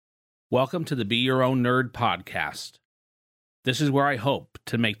Welcome to the Be Your Own Nerd podcast. This is where I hope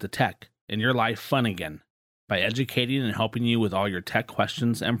to make the tech in your life fun again by educating and helping you with all your tech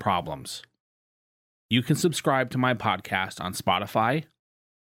questions and problems. You can subscribe to my podcast on Spotify,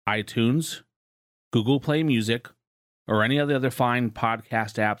 iTunes, Google Play Music, or any of the other fine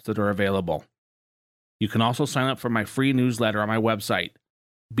podcast apps that are available. You can also sign up for my free newsletter on my website,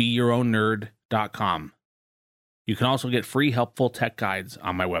 BeYourOwnNerd.com. You can also get free helpful tech guides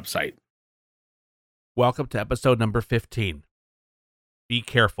on my website. Welcome to episode number 15. Be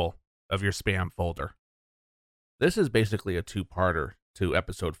careful of your spam folder. This is basically a two-parter to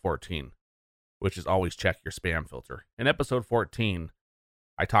episode 14, which is always check your spam filter. In episode 14,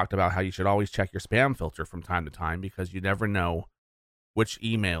 I talked about how you should always check your spam filter from time to time because you never know which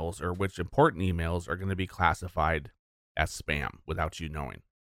emails or which important emails are going to be classified as spam without you knowing.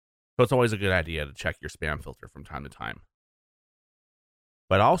 So it's always a good idea to check your spam filter from time to time.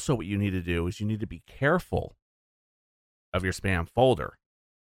 But also what you need to do is you need to be careful of your spam folder.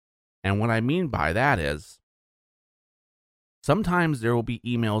 And what I mean by that is sometimes there will be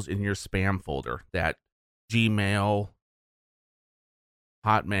emails in your spam folder that Gmail,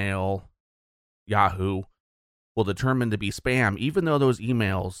 Hotmail, Yahoo will determine to be spam, even though those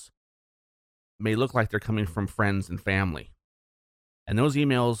emails may look like they're coming from friends and family. And those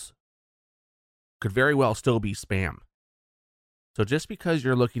emails could very well still be spam. So just because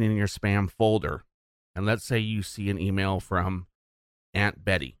you're looking in your spam folder, and let's say you see an email from Aunt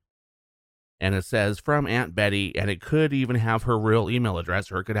Betty, and it says from Aunt Betty, and it could even have her real email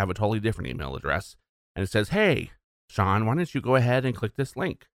address, or it could have a totally different email address, and it says, hey, Sean, why don't you go ahead and click this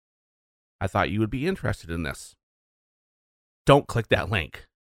link? I thought you would be interested in this. Don't click that link,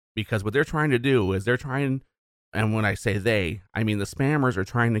 because what they're trying to do is and when I say they, I mean the spammers are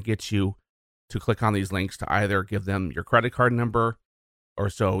trying to get you to click on these links to either give them your credit card number, or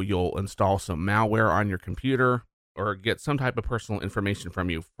so you'll install some malware on your computer, or get some type of personal information from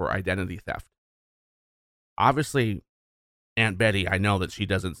you for identity theft. Obviously, Aunt Betty, I know that she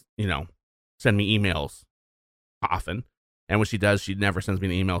doesn't, send me emails often. And when she does, she never sends me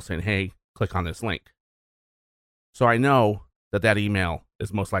an email saying, hey, click on this link. So I know that email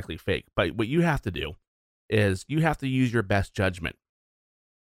is most likely fake. But what you have to do is you have to use your best judgment.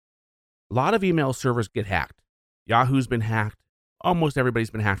 A lot of email servers get hacked. Yahoo's been hacked. Almost everybody's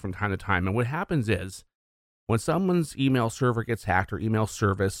been hacked from time to time. And what happens is when someone's email server gets hacked, or email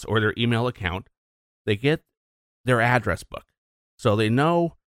service, or their email account, they get their address book. So they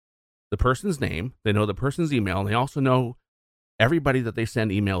know the person's name, they know the person's email, and they also know everybody that they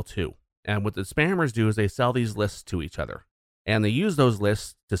send email to. And what the spammers do is they sell these lists to each other. And they use those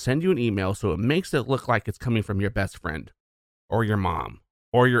lists to send you an email so it makes it look like it's coming from your best friend, or your mom,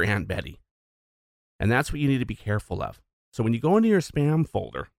 or your Aunt Betty. And that's what you need to be careful of. So when you go into your spam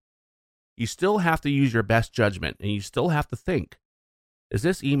folder, you still have to use your best judgment, and you still have to think, is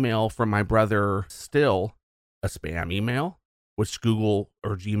this email from my brother still a spam email, which Google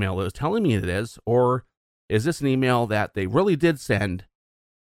or Gmail is telling me it is, or is this an email that they really did send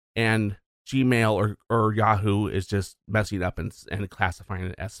and Gmail or Yahoo is just messing up and classifying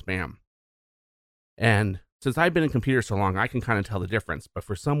it as spam? And since I've been in computers so long, I can kind of tell the difference. But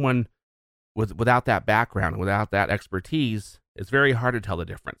for someone without that background, without that expertise, it's very hard to tell the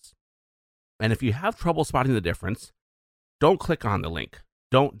difference. And if you have trouble spotting the difference, don't click on the link.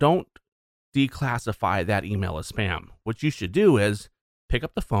 Don't declassify that email as spam. What you should do is pick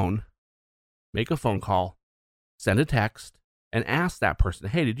up the phone, make a phone call, send a text, and ask that person,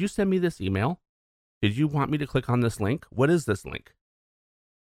 hey, did you send me this email? Did you want me to click on this link? What is this link?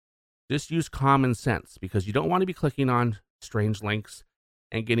 Just use common sense, because you don't want to be clicking on strange links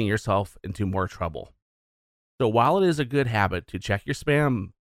and getting yourself into more trouble. So while it is a good habit to check your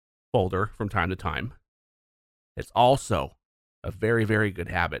spam folder from time to time, it's also a very, very good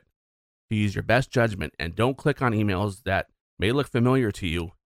habit to use your best judgment and don't click on emails that may look familiar to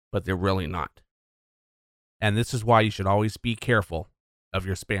you, but they're really not. And this is why you should always be careful of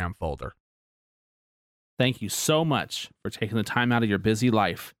your spam folder. Thank you so much for taking the time out of your busy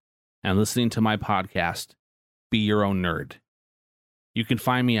life and listening to my podcast, Be Your Own Nerd. You can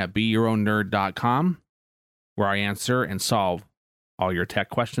find me at BeYourOwnNerd.com, where I answer and solve all your tech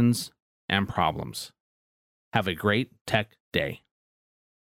questions and problems. Have a great tech day.